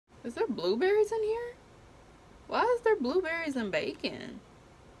Is there blueberries in here? Why is there blueberries and bacon?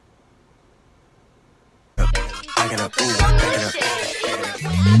 Back it up,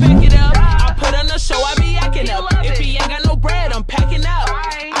 I put on the show, I be acting up. If he ain't got no bread, I'm packing up.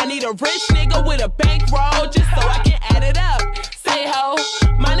 I need a rich nigga with a bankroll just so I can add it up. Say ho,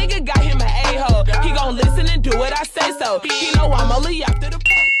 my nigga got him an a-hole. He gon' listen and do what I say so. He know I'm only after the.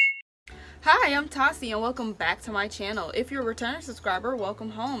 Hi, I'm Tassie and welcome back to my channel. If you're a returning subscriber,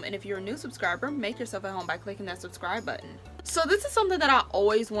 welcome home. And if you're a new subscriber, make yourself at home by clicking that subscribe button. So this is something that I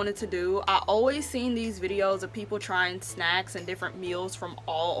always wanted to do. I always seen these videos of people trying snacks and different meals from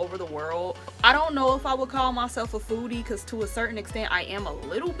all over the world. I don't know if I would call myself a foodie because to a certain extent I am a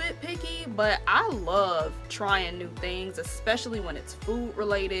little bit picky, but I love trying new things, especially when it's food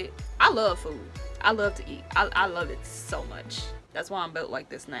related. I love food. I love to eat. I love it so much. That's why I'm built like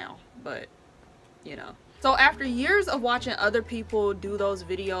this now, but you know. So after years of watching other people do those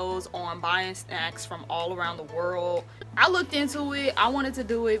videos on buying snacks from all around the world, I looked into it. I wanted to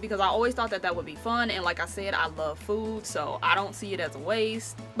do it because I always thought that that would be fun, and like I said, I love food, so I don't see it as a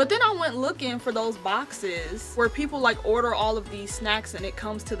waste. But then I went looking for those boxes where people like order all of these snacks and it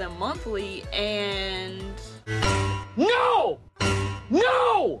comes to them monthly, and No!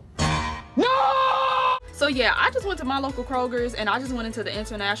 No! No! so yeah, I just went to my local Kroger's and I just went into the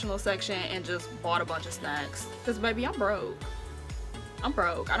international section and just bought a bunch of snacks. Cause baby, I'm broke. I'm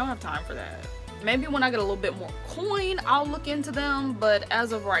broke. I don't have time for that. Maybe when I get a little bit more coin, I'll look into them. But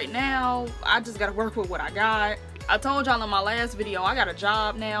as of right now, I just gotta work with what I got. I told y'all in my last video, I got a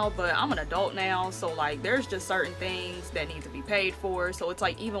job now, but I'm an adult now. So like, there's just certain things that need to be paid for. So it's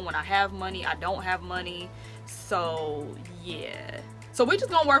like, even when I have money, I don't have money. So yeah. So we just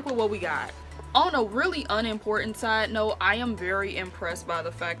gonna work with what we got. On a really unimportant side note, I am very impressed by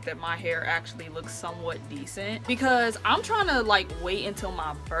the fact that my hair actually looks somewhat decent, because I'm trying to like wait until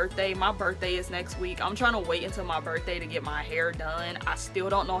my birthday. My birthday is next week. I'm trying to wait until my birthday to get my hair done. I still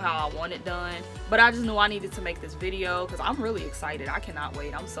don't know how I want it done, but I just knew I needed to make this video because I'm really excited. I cannot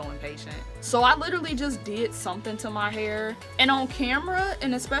wait. I'm so impatient. So I literally just did something to my hair, and on camera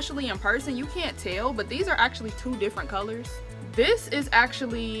and especially in person you can't tell, but these are actually two different colors. This is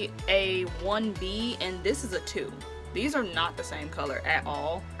actually a 1B and this is a 2. These are not the same color at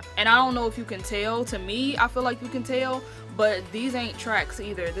all. And I don't know if you can tell. To me, I feel like you can tell, but these ain't tracks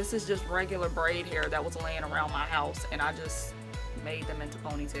either. This is just regular braid hair that was laying around my house and I just made them into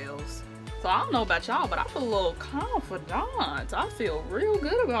ponytails. So I don't know about y'all, but I feel a little confident. I feel real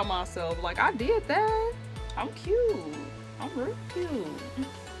good about myself. Like, I did that. I'm cute. I'm real cute.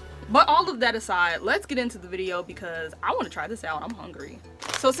 But all of that aside, let's get into the video because I want to try this out. I'm hungry.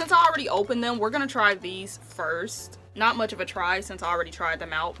 So since I already opened them, we're going to try these first. Not much of a try since I already tried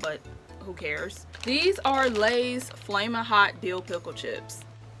them out, but who cares? These are Lay's Flamin' Hot Dill Pickle Chips.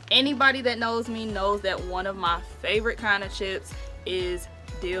 Anybody that knows me knows that one of my favorite kind of chips is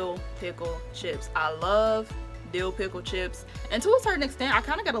dill pickle chips. I love dill pickle chips, and to a certain extent I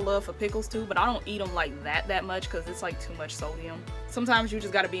kind of got a love for pickles too, but I don't eat them like that much because it's like too much sodium. Sometimes you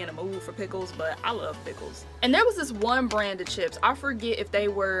just got to be in a mood for pickles, but I love pickles. And there was this one brand of chips, I forget if they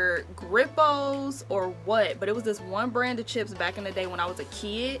were Grippos or what, but it was this one brand of chips back in the day when I was a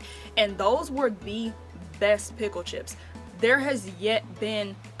kid, and those were the best pickle chips. There has yet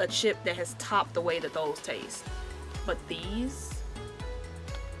been a chip that has topped the way that those taste, but these,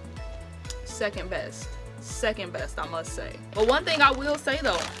 second best, I must say. But one thing I will say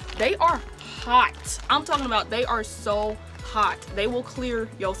though, they are hot. I'm talking about they are so hot. They will clear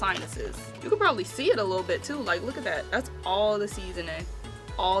your sinuses. You can probably see it a little bit too. Like, look at that. That's all the seasoning,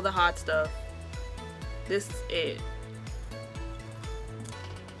 all the hot stuff. This is it.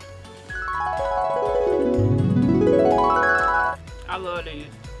 I love these.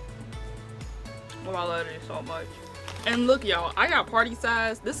 Oh, I love these so much. And look y'all, I got party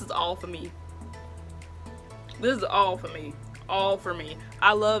size. This is all for me. This is all for me. All for me.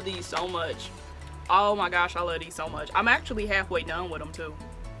 I love these so much. Oh my gosh, I love these so much. I'm actually halfway done with them too.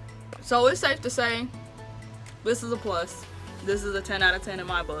 So it's safe to say this is a plus. This is a 10 out of 10 in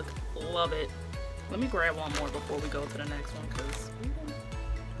my book. Love it. Let me grab one more before we go to the next one.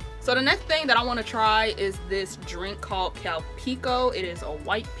 So the next thing that I want to try is this drink called Calpico. It is a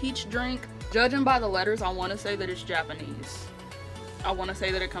white peach drink. Judging by the letters, I want to say that it's Japanese. I want to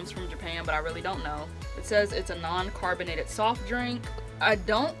say that it comes from Japan, but I really don't know. It says it's a non-carbonated soft drink. I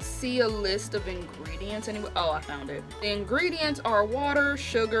don't see a list of ingredients anywhere. Oh, I found it. The ingredients are water,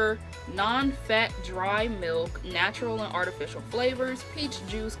 sugar, non-fat dry milk, natural and artificial flavors, peach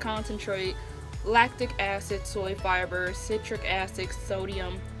juice concentrate, lactic acid, soy fiber, citric acid,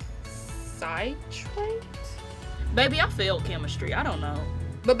 sodium citrate. Baby, I failed chemistry. I don't know.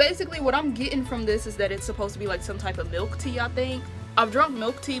 But basically what I'm getting from this is that it's supposed to be like some type of milk tea, I think. I've drunk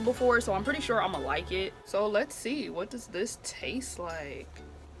milk tea before, so I'm pretty sure I'm gonna like it. So let's see, what does this taste like?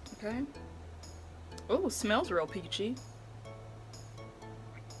 Okay. Oh, smells real peachy.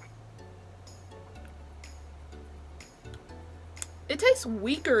 It tastes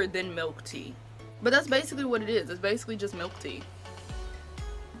weaker than milk tea, but that's basically what it is. It's basically just milk tea.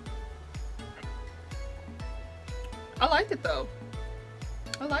 I like it though.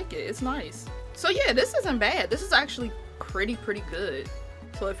 I like it. It's nice. So yeah, this isn't bad. This is actually pretty good.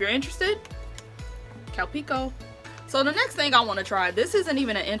 So if you're interested, Calpico. So the next thing I want to try, this isn't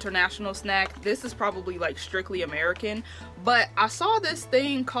even an international snack. This is probably like strictly American, but I saw this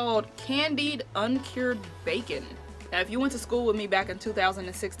thing called candied uncured bacon. Now, if you went to school with me back in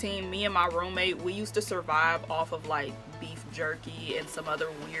 2016, me and my roommate, we used to survive off of like beef jerky and some other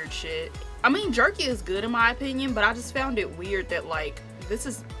weird shit. I mean, jerky is good in my opinion, but I just found it weird that like this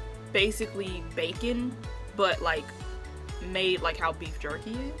is basically bacon, but like made like how beef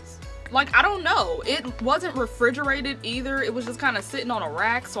jerky is. Like, I don't know. It wasn't refrigerated either. It was just kind of sitting on a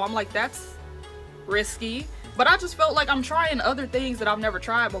rack. So I'm like, that's risky. But I just felt like I'm trying other things that I've never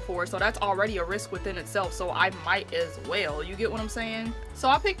tried before. So that's already a risk within itself. So I might as well. You get what I'm saying? So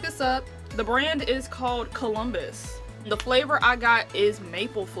I picked this up. The brand is called Columbus. The flavor I got is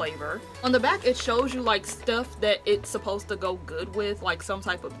maple flavor. On the back, it shows you like stuff that it's supposed to go good with, like some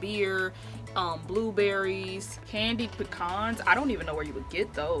type of beer, blueberries, candied pecans. I don't even know where you would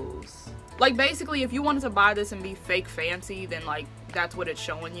get those. Like basically, if you wanted to buy this and be fake fancy, then like that's what it's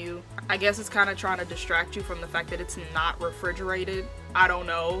showing you. I guess it's kind of trying to distract you from the fact that it's not refrigerated. I don't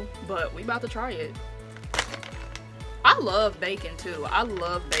know, but we about to try it. I love bacon too. I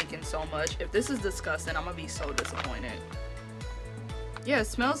love bacon so much. If this is disgusting, I'm gonna be so disappointed. Yeah, it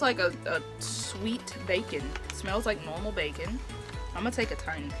smells like a sweet bacon. It smells like normal bacon. I'm gonna take a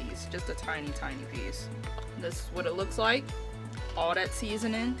tiny piece, just a tiny piece. This is what it looks like. All that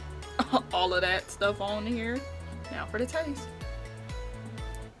seasoning, all of that stuff on here. Now for the taste.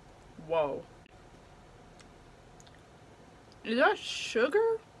 Whoa. Is that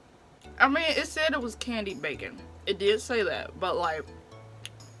sugar? I mean, it said it was candied bacon. It did say that, but like,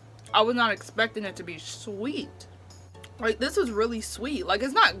 I was not expecting it to be sweet. Like, this is really sweet. Like,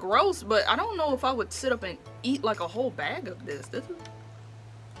 it's not gross, but I don't know if I would sit up and eat like a whole bag of this. This is...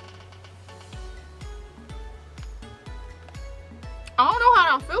 I don't know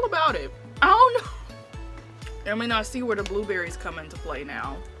how I feel about it. I don't know. I mean, I see where the blueberries come into play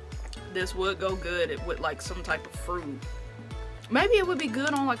now. This would go good with like some type of fruit. Maybe it would be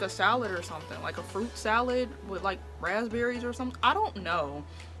good on like a salad or something, like a fruit salad with like raspberries or something. I don't know.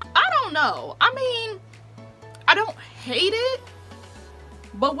 I don't know. I mean, I don't hate it,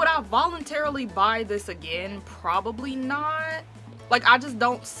 but would I voluntarily buy this again? Probably not. Like, I just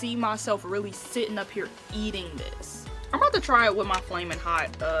don't see myself really sitting up here eating this. I'm about to try it with my flaming hot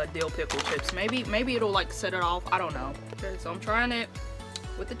dill pickle chips. Maybe it'll like set it off. I don't know. Okay, so I'm trying it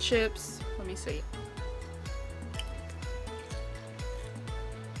with the chips. Let me see.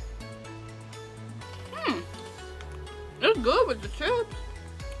 It's good with the chips.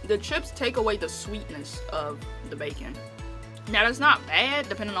 The chips take away the sweetness of the bacon. Now, that's not bad,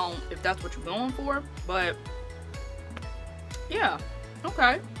 depending on if that's what you're going for, but yeah,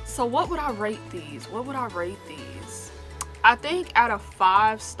 okay. So what would I rate these? What would I rate these? I think out of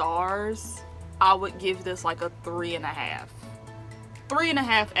 5 stars, I would give this like a 3.5.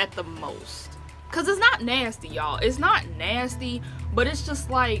 3.5 at the most. Cause it's not nasty, y'all. It's not nasty, but it's just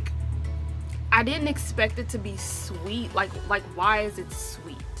like, I didn't expect it to be sweet. Like why is it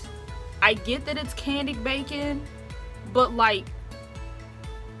sweet? I get that it's candied bacon, but like,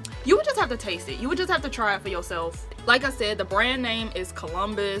 you would just have to taste it. You would just have to try it for yourself. Like I said, the brand name is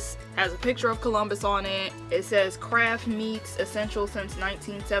Columbus. Has a picture of Columbus on it. It says Kraft Meats, essential since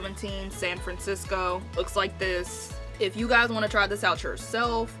 1917, San Francisco. Looks like this. If you guys want to try this out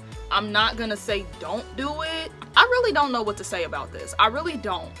yourself, I'm not gonna say don't do it. I really don't know what to say about this. I really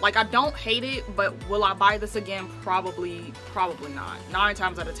don't. Like, I don't hate it, but will I buy this again? Probably not. 9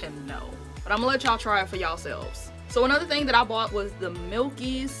 times out of 10, no. But I'm gonna let y'all try it for yourselves. So another thing that I bought was the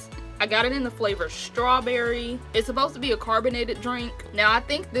Milkies. I got it in the flavor strawberry. It's supposed to be a carbonated drink. Now, I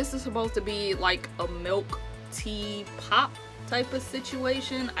think this is supposed to be like a milk tea pop type of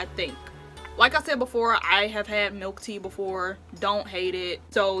situation, I think. Like I said before, I have had milk tea before. Don't hate it.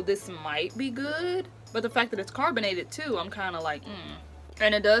 So this might be good. But the fact that it's carbonated too, I'm kind of like,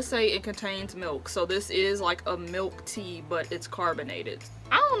 And it does say it contains milk. So this is like a milk tea, but it's carbonated.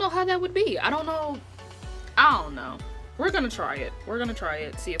 I don't know how that would be. I don't know. We're gonna try it. We're gonna try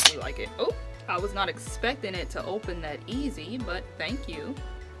it, see if we like it. Oh, I was not expecting it to open that easy, but thank you.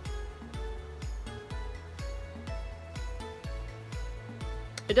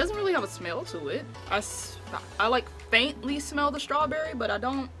 It doesn't really have a smell to it. I like faintly smell the strawberry, but I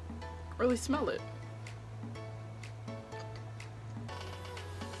don't really smell it.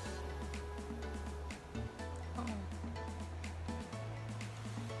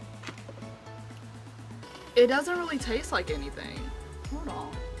 It doesn't really taste like anything. Hold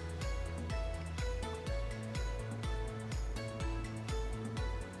on.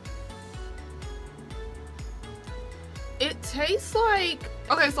 It tastes like,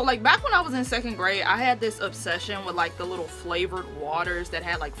 okay, so like back when I was in 2nd grade, I had this obsession with like the little flavored waters that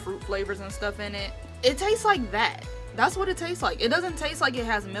had like fruit flavors and stuff in it. It tastes like that. That's what it tastes like. It doesn't taste like it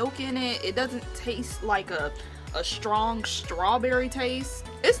has milk in it. It doesn't taste like a strong strawberry taste.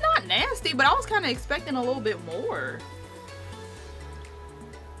 It's not nasty, but I was kind of expecting a little bit more.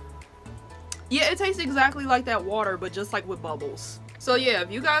 Yeah, it tastes exactly like that water, but just like with bubbles. So yeah,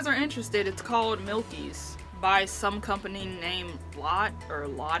 if you guys are interested, it's called Milky's by some company named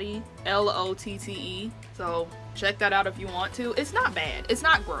Lottie, L-O-T-T-E. So check that out if you want to. It's not bad. It's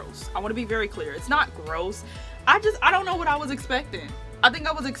not gross. I want to be very clear. It's not gross. I don't know what I was expecting. I think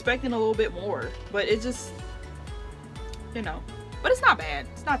I was expecting a little bit more, but it just, you know, but it's not bad.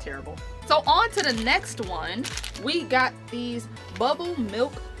 It's not terrible. So on to the next one. We got these bubble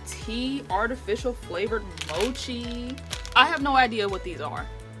milk tea artificial flavored mochi. I have no idea what these are.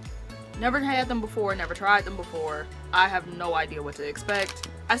 Never had them before, never tried them before. I have no idea what to expect.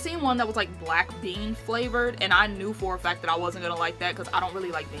 I seen one that was like black bean flavored, and I knew for a fact that I wasn't gonna like that because I don't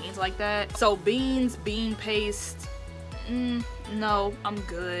really like beans like that. So beans, bean paste, no, I'm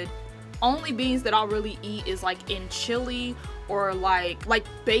good. Only beans that I'll really eat is like in chili or like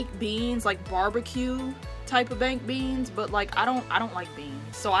baked beans, like barbecue type of baked beans, but like I don't like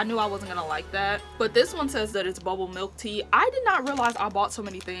beans, so I knew I wasn't gonna like that. But this one says that it's bubble milk tea. I did not realize I bought so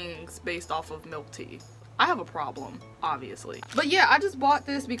many things based off of milk tea. I have a problem, obviously. But yeah, I just bought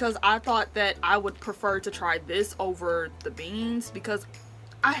this because I thought that I would prefer to try this over the beans because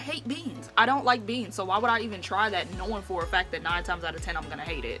I hate beans. I don't like beans, so why would I even try that knowing for a fact that 9 times out of 10 I'm gonna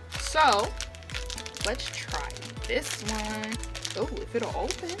hate it? So let's try this one. Oh, if it'll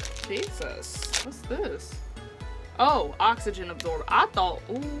open. Jesus. What's this? Oh, oxygen absorber. I thought,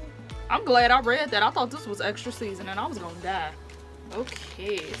 ooh, I'm glad I read that. I thought this was extra seasoning. I was gonna die.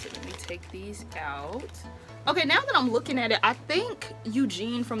 Okay, so let me take these out. Okay, now that I'm looking at it, I think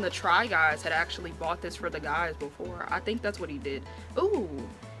Eugene from the Try Guys had actually bought this for the guys before. I think that's what he did. Ooh,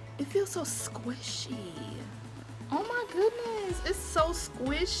 it feels so squishy. Oh my goodness, it's so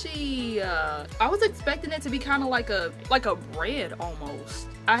squishy. I was expecting it to be kind of like a bread almost.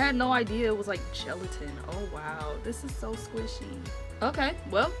 I had no idea it was like gelatin. Oh wow, this is so squishy. Okay,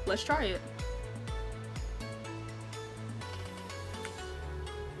 well, let's try it.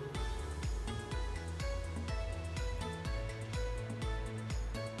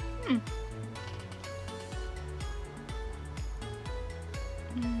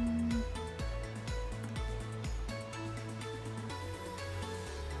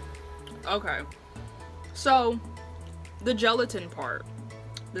 Okay, so the gelatin part,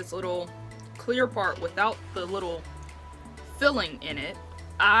 this little clear part without the little filling in it,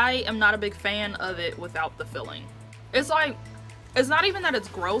 I am not a big fan of it without the filling. It's like, it's not even that it's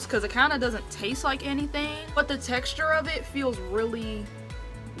gross because it kind of doesn't taste like anything, but the texture of it feels really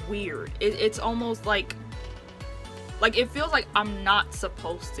weird. It's almost like it feels like I'm not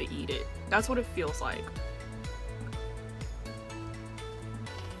supposed to eat it. That's what it feels like.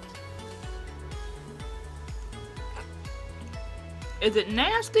 Is it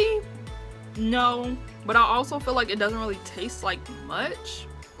nasty? No, but I also feel like it doesn't really taste like much.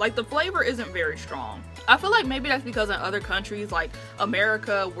 Like the flavor isn't very strong. I feel like maybe that's because in other countries like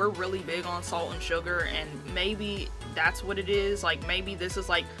America, we're really big on salt and sugar, and maybe that's what it is. Like maybe this is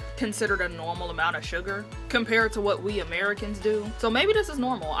like considered a normal amount of sugar compared to what we Americans do. So maybe this is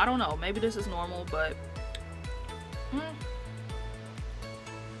normal. I don't know. Maybe this is normal, but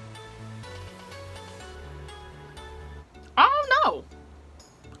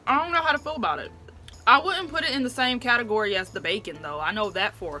I don't know how to feel about it. I wouldn't put it in the same category as the bacon though. I know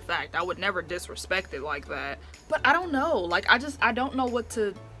that for a fact. I would never disrespect it like that. But I don't know. Like I don't know what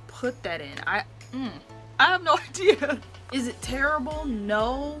to put that in. I have no idea. Is it terrible?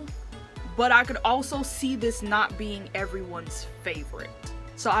 No. But I could also see this not being everyone's favorite.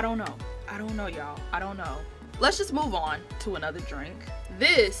 So I don't know. I don't know, y'all. I don't know. Let's just move on to another drink.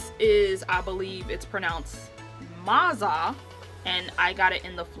 This is, I believe it's pronounced Maza, and I got it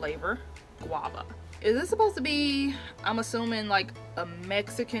in the flavor guava. Is this supposed to be, I'm assuming, like a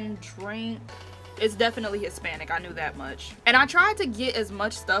Mexican drink? It's definitely Hispanic, I knew that much. And I tried to get as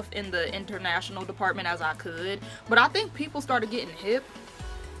much stuff in the international department as I could, but I think people started getting hip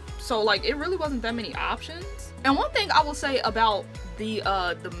So like it really wasn't that many options. And one thing I will say about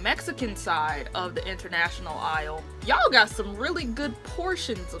the Mexican side of the international aisle, y'all got some really good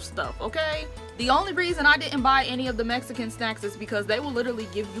portions of stuff, okay? The only reason I didn't buy any of the Mexican snacks is because they will literally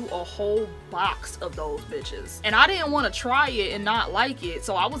give you a whole box of those bitches. And I didn't want to try it and not like it,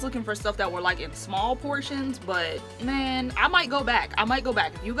 so I was looking for stuff that were like in small portions. But man, I might go back.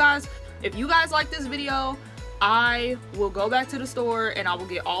 If you guys like this video, I will go back to the store and I will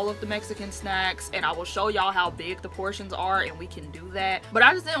get all of the Mexican snacks and I will show y'all how big the portions are, and we can do that. But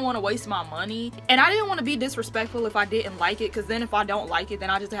I just didn't want to waste my money, and I didn't want to be disrespectful if I didn't like it, because then if I don't like it,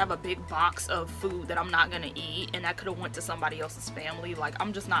 then I just have a big box of food that I'm not gonna eat, and that could have went to somebody else's family. Like,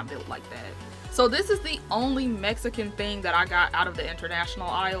 I'm just not built like that. So this is the only Mexican thing that I got out of the international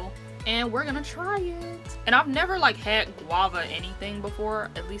aisle, and we're gonna try it. And I've never like had guava anything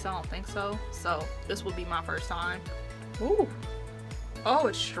before, at least I don't think so. So this will be my first time. Ooh. Oh,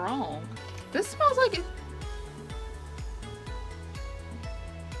 it's strong. This smells like it.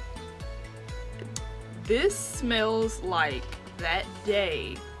 This smells like that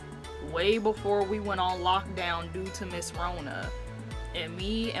day way before we went on lockdown due to Miss Rona, and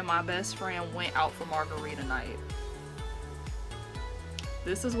me and my best friend went out for margarita night.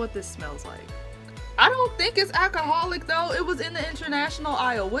 This is what this smells like. I don't think it's alcoholic though. It was in the international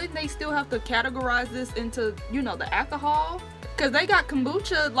aisle. Wouldn't they still have to categorize this into, you know, the alcohol? Because they got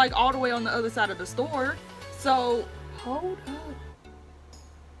kombucha like all the way on the other side of the store. So, hold up.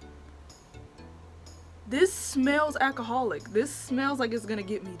 This smells alcoholic. This smells like it's gonna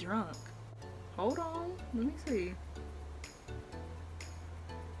get me drunk. Hold on, let me see.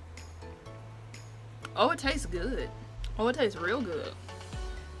 Oh, it tastes good. Oh, it tastes real good.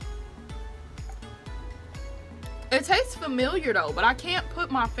 It tastes familiar though, but I can't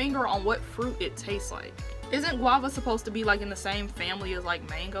put my finger on what fruit it tastes like. Isn't guava supposed to be like in the same family as like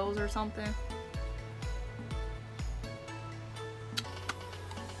mangoes or something?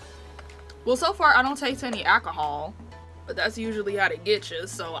 Well, so far I don't taste any alcohol, but that's usually how they get you,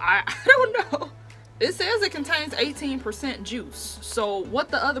 so I don't know. It says it contains 18% juice, so what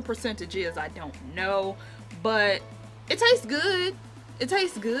the other percentage is, I don't know, but it tastes good. It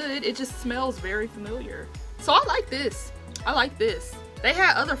tastes good. It just smells very familiar. So I like this. I like this. They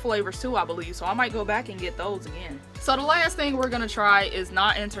had other flavors too, I believe, so I might go back and get those again. So the last thing we're gonna try is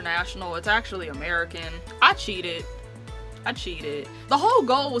not international, it's actually American. I cheated. The whole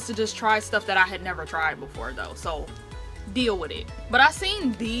goal was to just try stuff that I had never tried before though, so deal with it. But I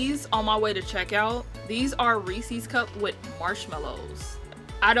seen these on my way to checkout. These are Reese's Cup with marshmallows.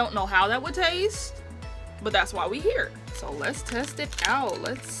 I don't know how that would taste, but that's why we're here. So let's test it out.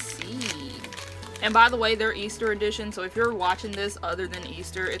 Let's see. And by the way, they're Easter edition, so if you're watching this other than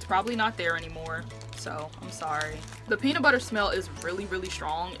Easter, it's probably not there anymore. So I'm sorry. The peanut butter smell is really, really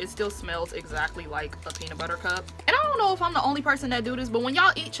strong. It still smells exactly like a peanut butter cup. And I don't know if I'm the only person that do this, but when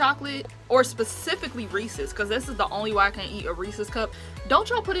y'all eat chocolate, or specifically Reese's, because this is the only way I can eat a Reese's cup, don't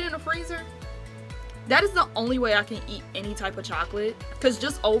y'all put it in the freezer? That is the only way I can eat any type of chocolate, because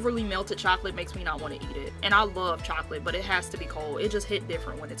just overly melted chocolate makes me not want to eat it. And I love chocolate, but it has to be cold. It just hit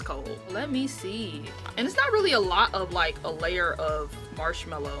different when it's cold. Let me see. And it's not really a lot of like a layer of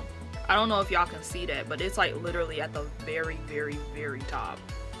marshmallow. I don't know if y'all can see that, but it's like literally at the very, very, very top.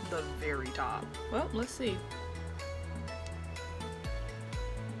 The very top. Well, let's see.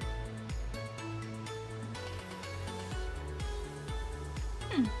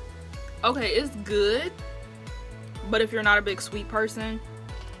 Okay, it's good, but if you're not a big sweet person,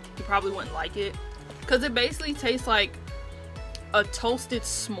 you probably wouldn't like it, because it basically tastes like a toasted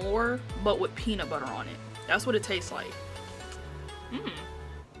s'more but with peanut butter on it. That's what it tastes like.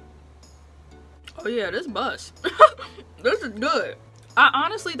 Oh yeah, this bust. This is good. I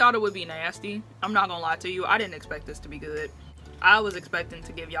honestly thought it would be nasty. I'm not gonna lie to you, I didn't expect this to be good. I was expecting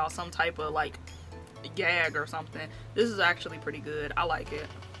to give y'all some type of like gag or something. This is actually pretty good. I like it.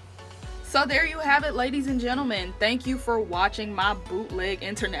 So there you have it, ladies and gentlemen. Thank you for watching my bootleg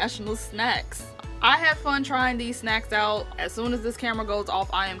international snacks. I had fun trying these snacks out. As soon as this camera goes off,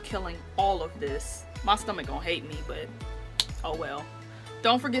 I am killing all of this. My stomach gonna hate me, but oh well.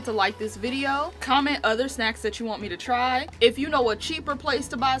 Don't forget to like this video, comment other snacks that you want me to try. If you know a cheaper place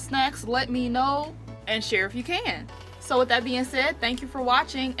to buy snacks, let me know, and share if you can. So with that being said, thank you for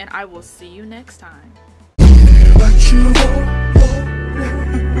watching, and I will see you next time.